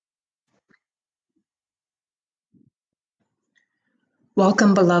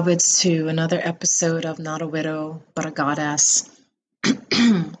Welcome, beloveds, to another episode of Not a Widow, but a Goddess.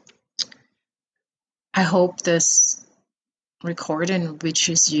 I hope this recording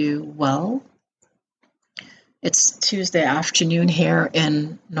reaches you well. It's Tuesday afternoon here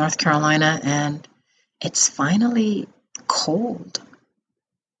in North Carolina, and it's finally cold.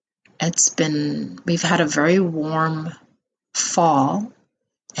 We've had a very warm fall,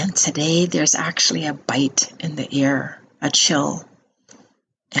 and today there's actually a bite in the air, a chill,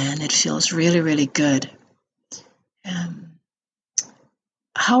 and it feels really, really good.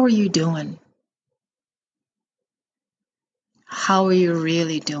 How are you doing? How are you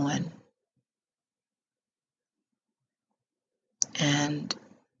really doing? And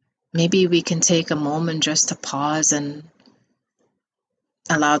maybe we can take a moment just to pause and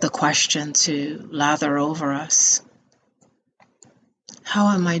allow the question to lather over us. How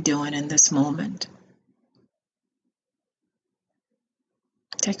am I doing in this moment?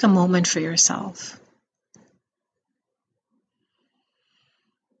 Take a moment for yourself.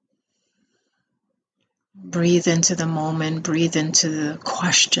 Breathe into the moment, breathe into the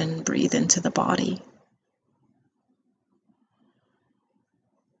question, breathe into the body.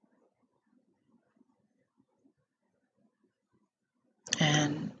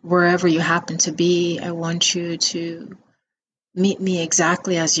 And wherever you happen to be, I want you to meet me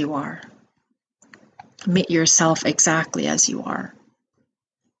exactly as you are. Meet yourself exactly as you are.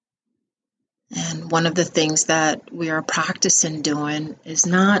 And one of the things that we are practicing doing is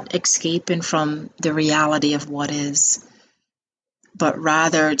not escaping from the reality of what is, but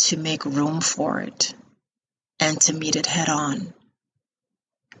rather to make room for it and to meet it head on.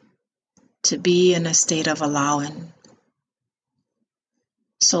 To be in a state of allowing.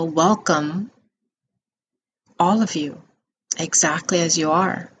 So welcome all of you exactly as you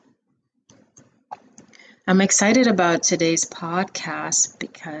are. I'm excited about today's podcast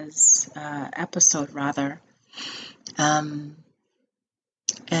episode rather. And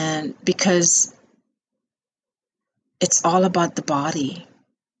because it's all about the body.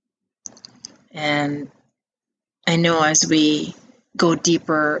 And I know as we go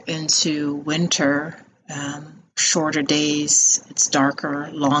deeper into winter, shorter days, it's darker,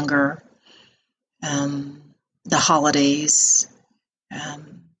 longer, the holidays,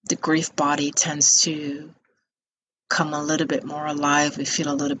 the grief body tends to come a little bit more alive. We feel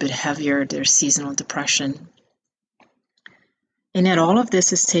a little bit heavier. There's seasonal depression. And yet all of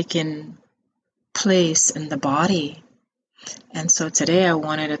this is taking place in the body. And so today I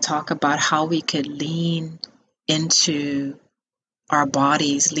wanted to talk about how we could lean into our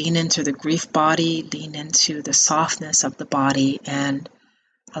bodies, lean into the grief body, lean into the softness of the body, and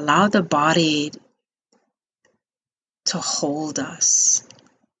allow the body to hold us.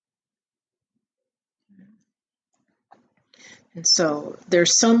 And so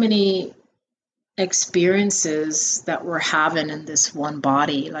there's so many experiences that we're having in this one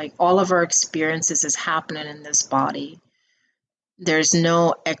body. Like all of our experiences is happening in this body. There's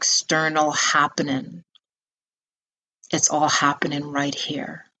no external happening. It's all happening right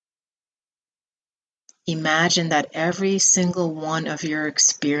here. Imagine that every single one of your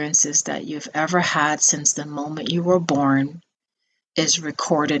experiences that you've ever had since the moment you were born is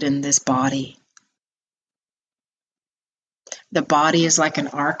recorded in this body. The body is like an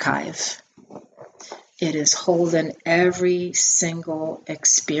archive. It is holding every single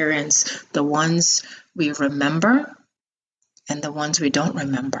experience, the ones we remember and the ones we don't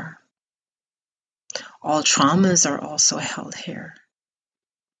remember. All traumas are also held here.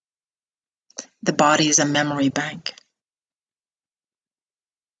 The body is a memory bank.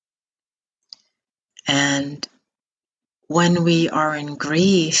 And when we are in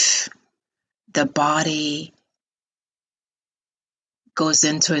grief, the body goes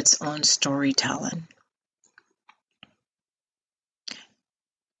into its own storytelling.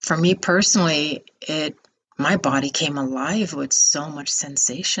 For me personally, my body came alive with so much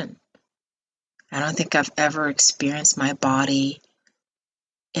sensation. I don't think I've ever experienced my body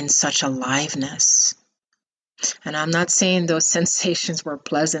in such aliveness. And I'm not saying those sensations were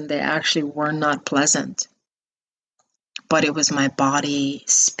pleasant. They actually were not pleasant. But it was my body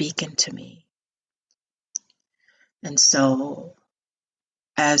speaking to me. And so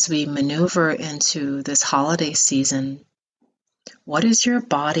as we maneuver into this holiday season, what is your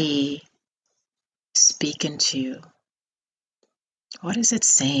body speaking to you? What is it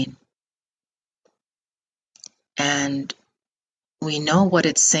saying? And we know what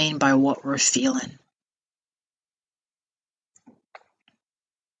it's saying by what we're feeling.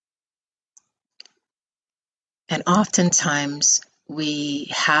 And oftentimes we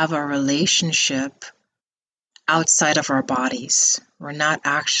have a relationship outside of our bodies. We're not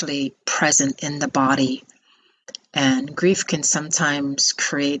actually present in the body. And grief can sometimes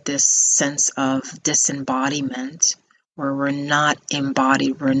create this sense of disembodiment where we're not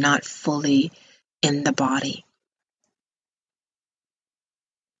embodied, we're not fully in the body.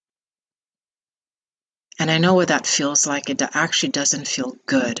 And I know what that feels like. It actually doesn't feel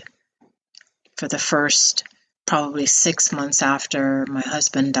good. For the first probably 6 months after my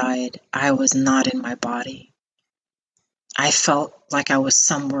husband died, I was not in my body. I felt like I was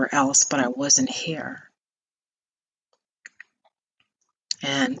somewhere else, but I wasn't here.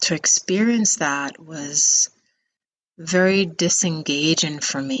 And to experience that was very disengaging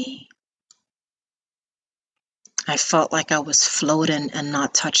for me. I felt like I was floating and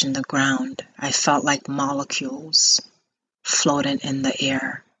not touching the ground. I felt like molecules floating in the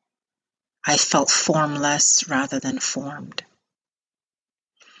air. I felt formless rather than formed.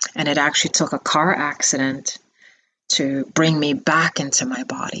 And it actually took a car accident to bring me back into my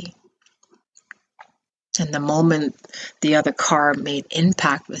body. And the moment the other car made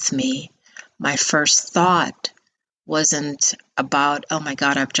impact with me, my first thought wasn't about, oh my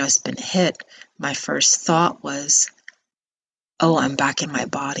God, I've just been hit. My first thought was, oh, I'm back in my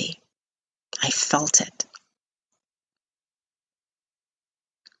body. I felt it.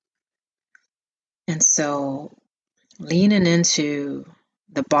 And so leaning into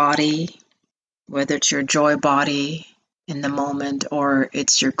the body, whether it's your joy body in the moment or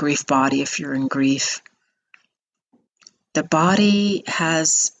it's your grief body if you're in grief, the body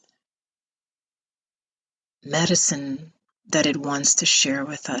has medicine that it wants to share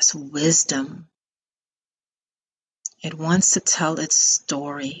with us, wisdom. It wants to tell its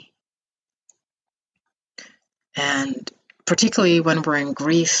story. And particularly when we're in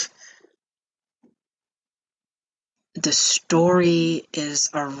grief, the story is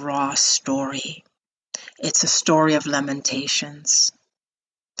a raw story. It's a story of lamentations.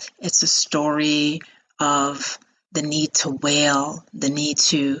 It's a story of the need to wail, the need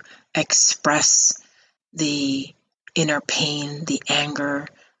to express the inner pain, the anger,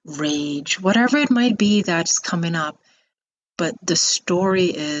 rage, whatever it might be that's coming up. But the story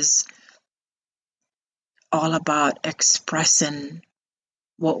is all about expressing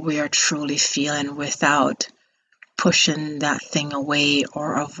what we are truly feeling without pushing that thing away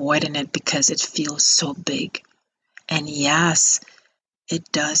or avoiding it because it feels so big. And yes,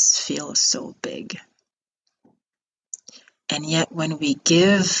 it does feel so big. And yet when we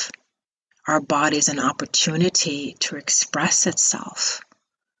give our bodies an opportunity to express itself,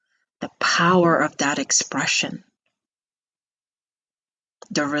 the power of that expression,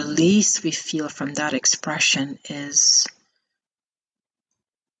 the release we feel from that expression is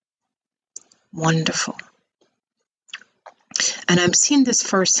wonderful. And I'm seeing this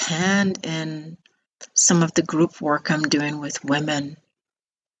firsthand in some of the group work I'm doing with women.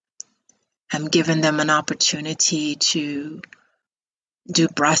 I'm giving them an opportunity to do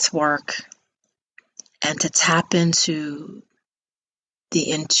breath work and to tap into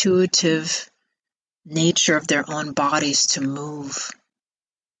the intuitive nature of their own bodies to move.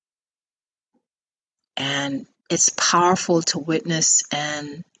 And it's powerful to witness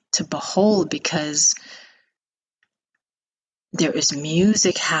and to behold because there is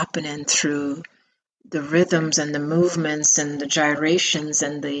music happening through the rhythms and the movements and the gyrations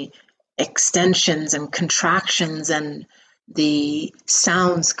and the extensions and contractions and the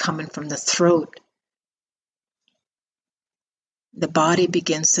sounds coming from the throat. The body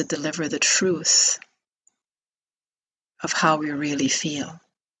begins to deliver the truth of how we really feel.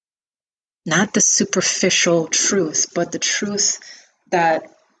 Not the superficial truth, but the truth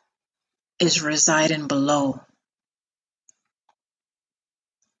that is residing below.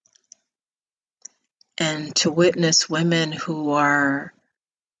 And to witness women who are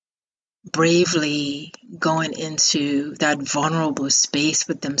bravely going into that vulnerable space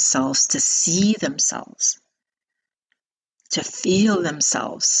with themselves, to see themselves, to feel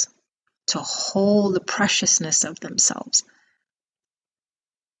themselves, to hold the preciousness of themselves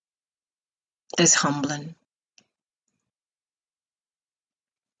is humbling.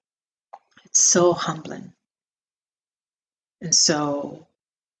 It's so humbling. And so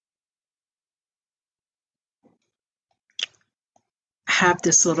I have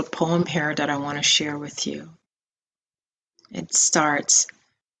this little poem here that I want to share with you. It starts,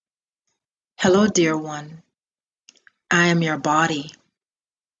 "Hello, dear one. I am your body.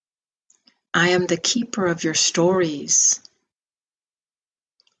 I am the keeper of your stories,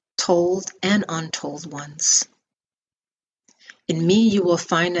 told and untold ones. In me, you will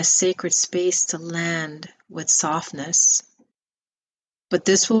find a sacred space to land with softness. But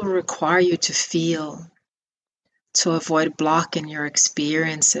this will require you to feel, to avoid blocking your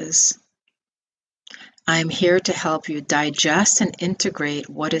experiences. I am here to help you digest and integrate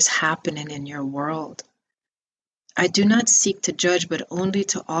what is happening in your world. I do not seek to judge, but only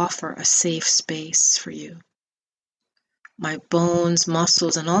to offer a safe space for you. My bones,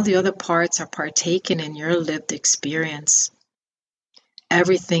 muscles, and all the other parts are partaking in your lived experience.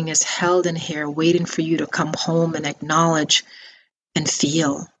 Everything is held in here, waiting for you to come home and acknowledge and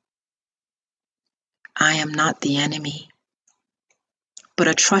feel. I am not the enemy, but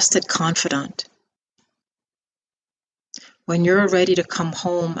a trusted confidant. When you're ready to come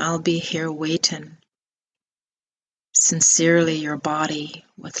home, I'll be here waiting. Sincerely, your body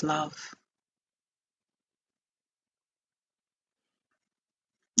with love.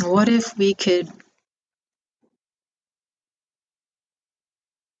 What if we could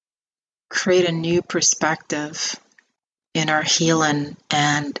create a new perspective in our healing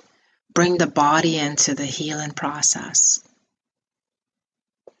and bring the body into the healing process?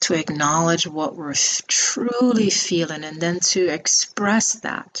 To acknowledge what we're truly feeling and then to express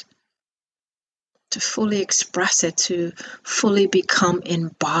that, to fully express it, to fully become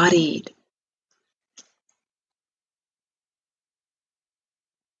embodied.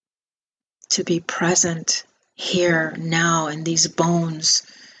 To be present here, now, in these bones,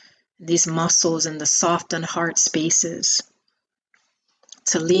 these muscles, and the soft and hard spaces.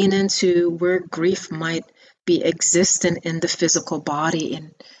 To lean into where grief might be existent in the physical body,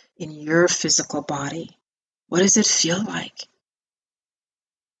 in your physical body. What does it feel like?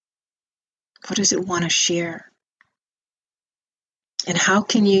 What does it want to share? And how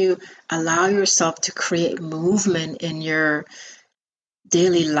can you allow yourself to create movement in your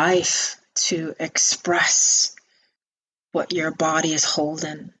daily life to express what your body is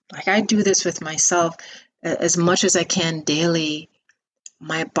holding? Like, I do this with myself as much as I can daily.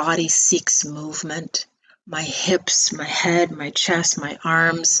 My body seeks movement. My hips, my head, my chest, my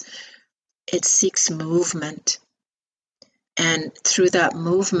arms, it seeks movement. And through that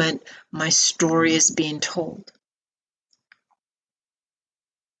movement, my story is being told.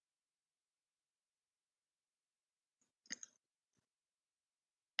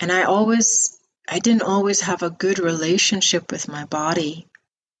 And I didn't always have a good relationship with my body.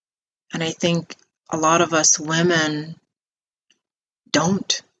 And I think a lot of us women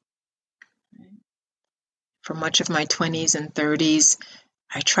don't. For much of my 20s and 30s,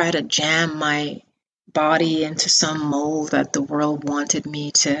 I tried to jam my body into some mold that the world wanted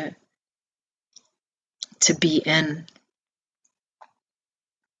me to be in.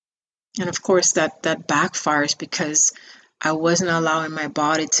 And of course that backfires because I wasn't allowing my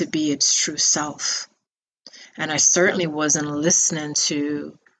body to be its true self. And I certainly wasn't listening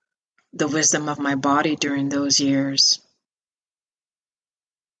to the wisdom of my body during those years.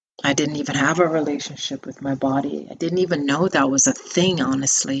 I didn't even have a relationship with my body. I didn't even know that was a thing,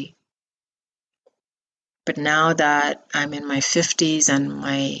 honestly. But now that I'm in my 50s and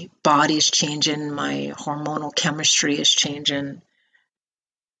my body's changing, my hormonal chemistry is changing,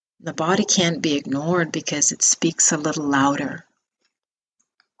 the body can't be ignored because it speaks a little louder.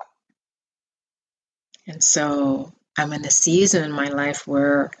 And so I'm in a season in my life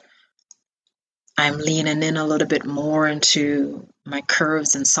where I'm leaning in a little bit more into my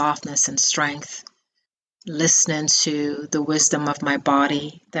curves and softness and strength, listening to the wisdom of my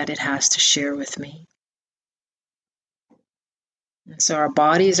body that it has to share with me. And so our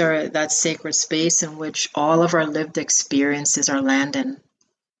bodies are that sacred space in which all of our lived experiences are landing.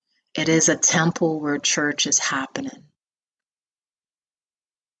 It is a temple where church is happening.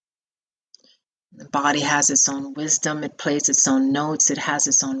 The body has its own wisdom, it plays its own notes, it has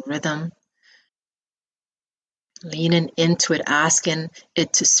its own rhythm. Leaning into it, asking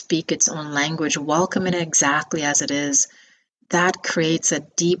it to speak its own language, welcoming it exactly as it is, that creates a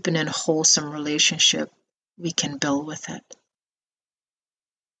deep and wholesome relationship we can build with it.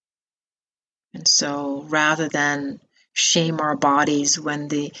 And so rather than shame our bodies when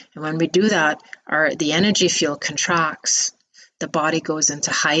we do that, the energy field contracts, the body goes into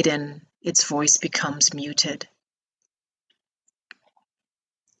hiding, its voice becomes muted.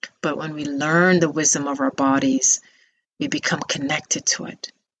 But when we learn the wisdom of our bodies, we become connected to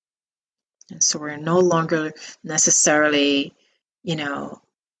it. And so we're no longer necessarily,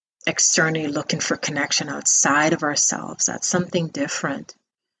 externally looking for connection outside of ourselves. That's something different.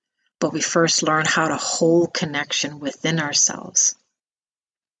 But we first learn how to hold connection within ourselves,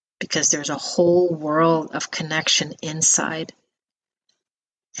 because there's a whole world of connection inside.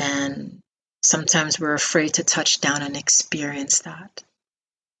 And sometimes we're afraid to touch down and experience that.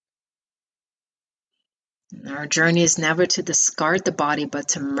 Our journey is never to discard the body, but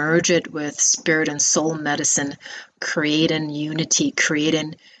to merge it with spirit and soul medicine, creating unity,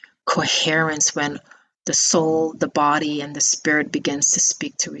 creating coherence. When the soul, the body, and the spirit begins to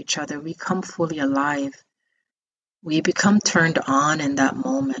speak to each other, we come fully alive. We become turned on in that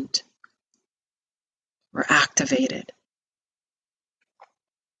moment. We're activated.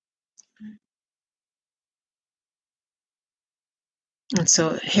 And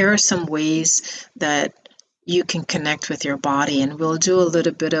so here are some ways that you can connect with your body, and we'll do a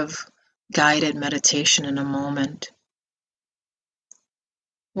little bit of guided meditation in a moment.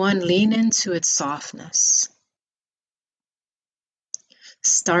 One, lean into its softness.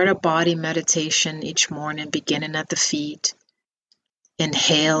 Start a body meditation each morning, beginning at the feet.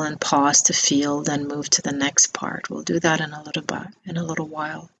 Inhale and pause to feel, then move to the next part. We'll do that in a little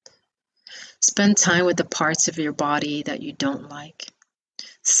while. Spend time with the parts of your body that you don't like.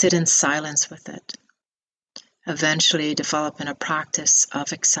 Sit in silence with it. Eventually develop in a practice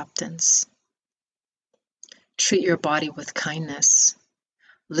of acceptance. Treat your body with kindness.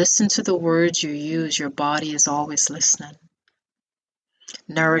 Listen to the words you use. Your body is always listening.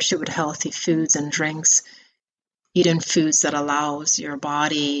 Nourish it with healthy foods and drinks. Eat in foods that allows your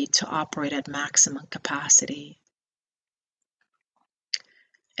body to operate at maximum capacity.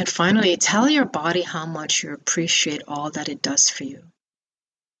 And finally, tell your body how much you appreciate all that it does for you.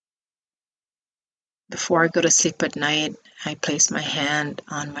 Before I go to sleep at night, I place my hand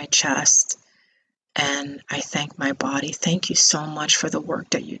on my chest and I thank my body. Thank you so much for the work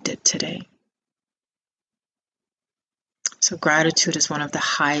that you did today. So gratitude is one of the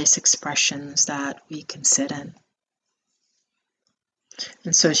highest expressions that we can sit in.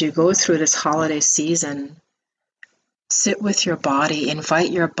 And so as you go through this holiday season, sit with your body,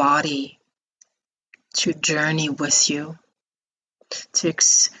 invite your body to journey with you, to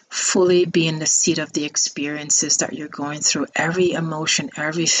fully be in the seat of the experiences that you're going through, every emotion,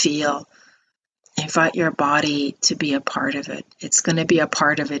 every feel. Invite your body to be a part of it. It's going to be a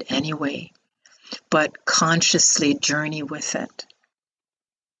part of it anyway, but consciously journey with it.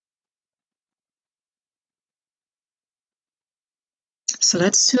 So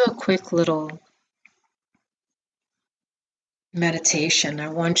let's do a quick little meditation. I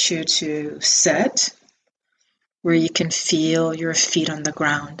want you to sit where you can feel your feet on the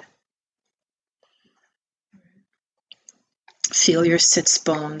ground. Feel your sits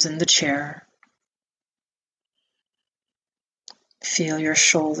bones in the chair. Feel your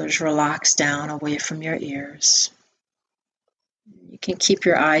shoulders relax down away from your ears. You can keep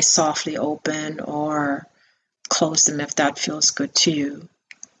your eyes softly open or close them if that feels good to you.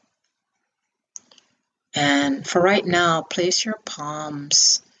 And for right now, place your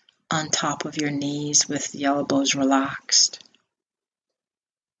palms on top of your knees with the elbows relaxed.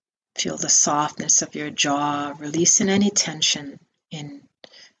 Feel the softness of your jaw, releasing any tension in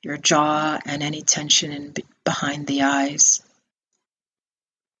your jaw and any tension in behind the eyes.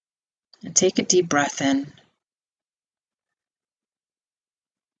 And take a deep breath in.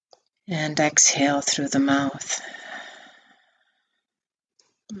 And exhale through the mouth.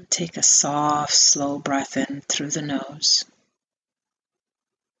 Take a soft, slow breath in through the nose.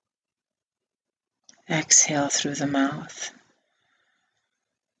 Exhale through the mouth.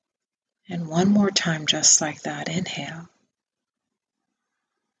 And one more time, just like that. Inhale.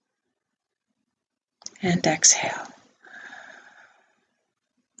 And exhale.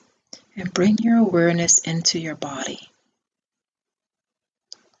 And bring your awareness into your body.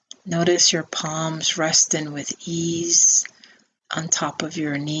 Notice your palms resting with ease on top of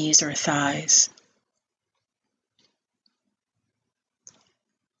your knees or thighs.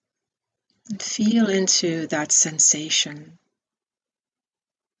 And feel into that sensation.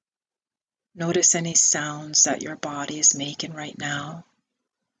 Notice any sounds that your body is making right now.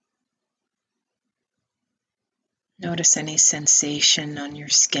 Notice any sensation on your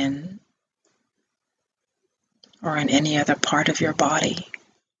skin or in any other part of your body.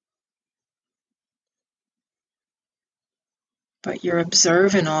 But you're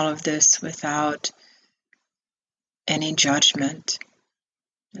observing all of this without any judgment.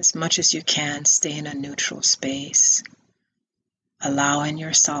 As much as you can, stay in a neutral space, allowing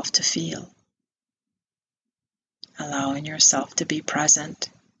yourself to feel, allowing yourself to be present.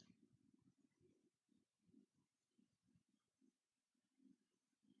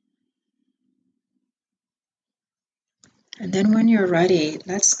 And then when you're ready,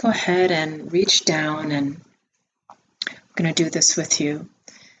 let's go ahead and reach down, and I'm going to do this with you.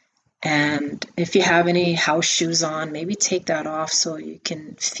 And if you have any house shoes on, maybe take that off so you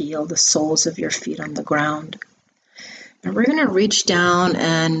can feel the soles of your feet on the ground. And we're going to reach down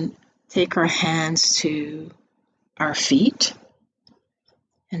and take our hands to our feet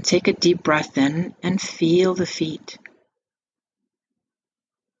and take a deep breath in and feel the feet.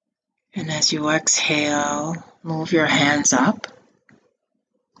 And as you exhale, move your hands up,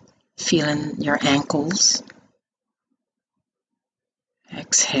 feeling your ankles.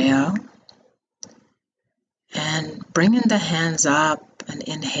 Exhale. And bringing the hands up and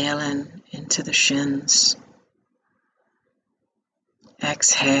inhaling into the shins.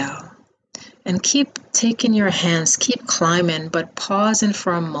 Exhale. And keep taking your hands, keep climbing, but pausing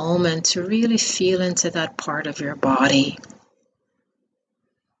for a moment to really feel into that part of your body.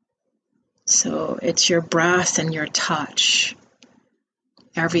 So it's your breath and your touch.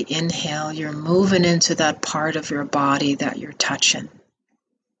 Every inhale, you're moving into that part of your body that you're touching.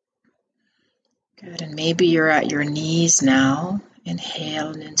 Good, and maybe you're at your knees now.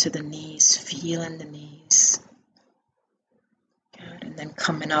 Inhaling into the knees, feeling the knees. Good, and then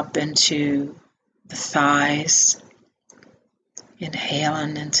coming up into the thighs.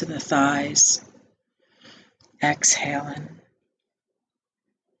 Inhaling into the thighs. Exhaling.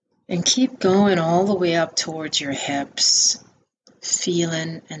 And keep going all the way up towards your hips.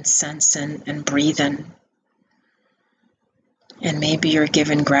 Feeling and sensing and breathing. And maybe you're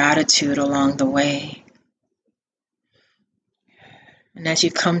giving gratitude along the way. And as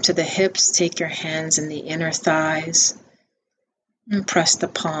you come to the hips, take your hands in the inner thighs and press the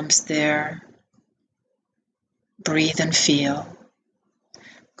palms there. Breathe and feel.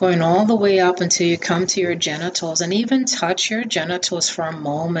 Going all the way up until you come to your genitals, and even touch your genitals for a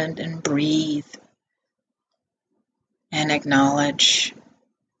moment and breathe and acknowledge.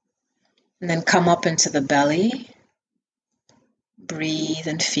 And then come up into the belly. Breathe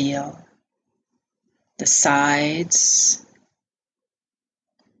and feel. The sides.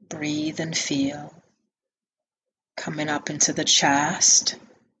 Breathe and feel. Coming up into the chest.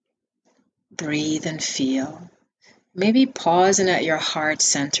 Breathe and feel. Maybe pausing at your heart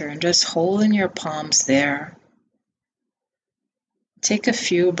center and just holding your palms there. Take a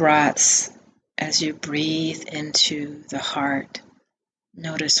few breaths as you breathe into the heart.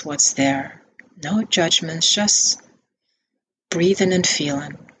 Notice what's there. No judgments, just breathing and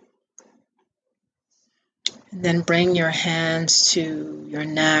feeling. And then bring your hands to your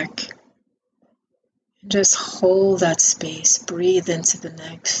neck. And just hold that space. Breathe into the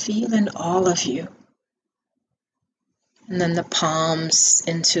neck, feeling all of you. And then the palms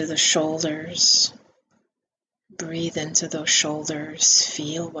into the shoulders. Breathe into those shoulders.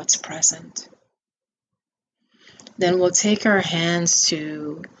 Feel what's present. Then we'll take our hands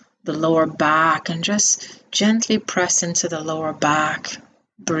to the lower back and just gently press into the lower back.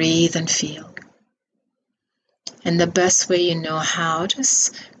 Breathe and feel. And the best way you know how,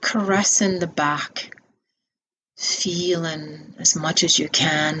 just caressing the back. Feeling as much as you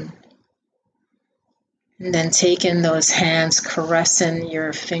can. And then taking those hands, caressing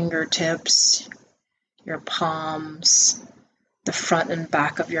your fingertips, your palms, the front and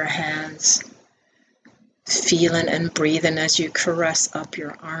back of your hands. Feeling and breathing as you caress up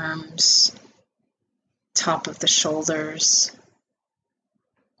your arms, top of the shoulders.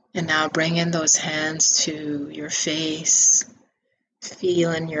 And now bringing those hands to your face,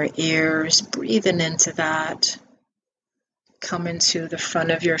 feeling your ears, breathing into that. Coming to the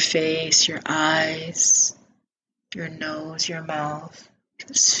front of your face, your eyes, your nose, your mouth.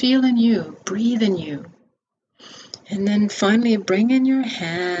 Just feeling you, breathing you. And then finally bringing your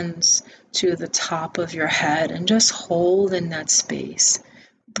hands to the top of your head and just hold in that space.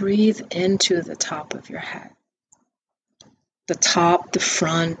 Breathe into the top of your head. The top, the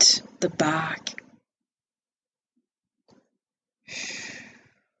front, the back.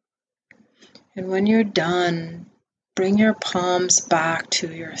 And when you're done, bring your palms back to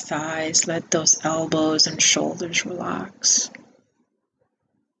your thighs. Let those elbows and shoulders relax.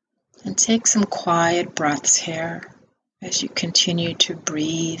 And take some quiet breaths here as you continue to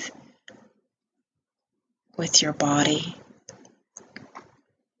breathe with your body.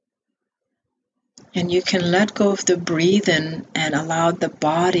 And you can let go of the breathing and allow the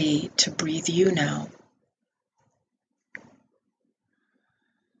body to breathe you now.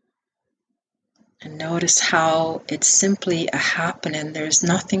 And notice how it's simply a happening. There's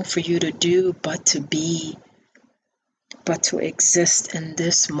nothing for you to do but to be, but to exist in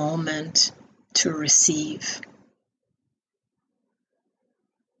this moment, to receive.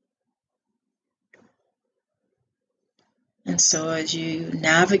 And so as you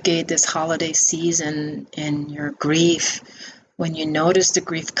navigate this holiday season in your grief, when you notice the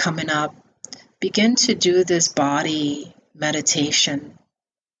grief coming up, begin to do this body meditation.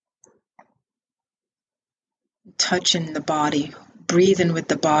 Touching the body, breathing with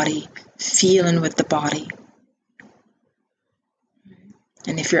the body, feeling with the body.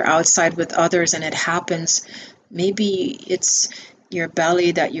 And if you're outside with others and it happens, maybe it's your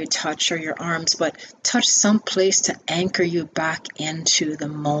belly that you touch or your arms, but touch some place to anchor you back into the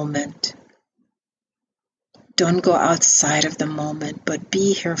moment. Don't go outside of the moment, but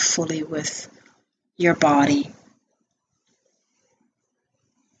be here fully with your body.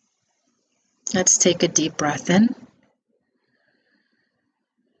 Let's take a deep breath in.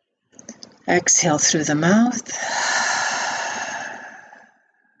 Exhale through the mouth.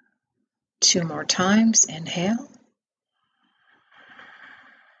 2 more times. Inhale.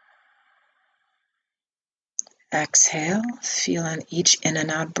 Exhale. Feel on each in and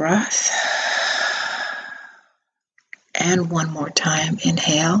out breath. And 1 more time.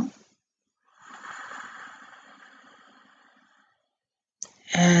 Inhale.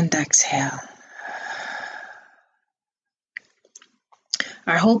 And exhale.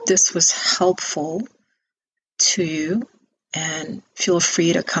 I hope this was helpful to you, and feel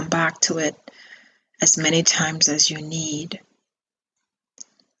free to come back to it as many times as you need.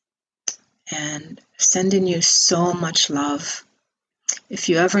 And sending you so much love. If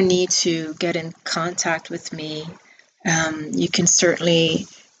you ever need to get in contact with me, you can certainly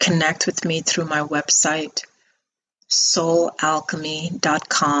connect with me through my website,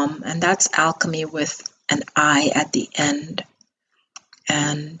 soulalchemy.com, and that's alchemy with an I at the end.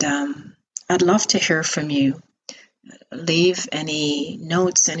 And I'd love to hear from you. Leave any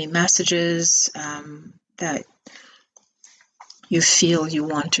notes, any messages that you feel you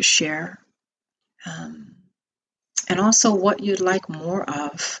want to share. And also what you'd like more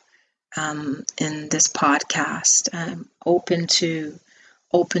of in this podcast. I'm open to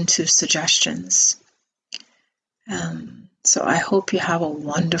suggestions. So I hope you have a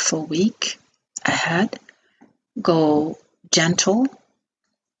wonderful week ahead. Go gentle,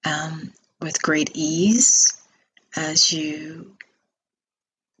 with great ease as you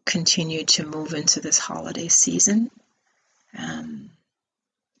continue to move into this holiday season.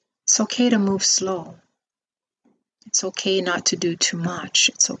 It's okay to move slow. It's okay not to do too much.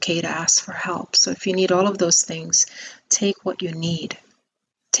 It's okay to ask for help. So if you need all of those things, take what you need.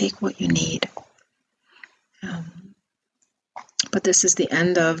 Take what you need. But this is the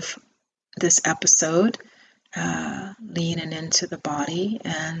end of this episode, leaning into the body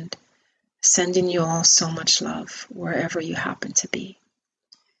and sending you all so much love wherever you happen to be.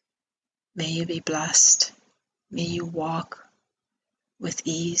 May you be blessed. May you walk with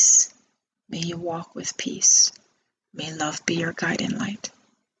ease. May you walk with peace. May love be your guiding light.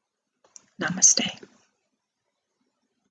 Namaste.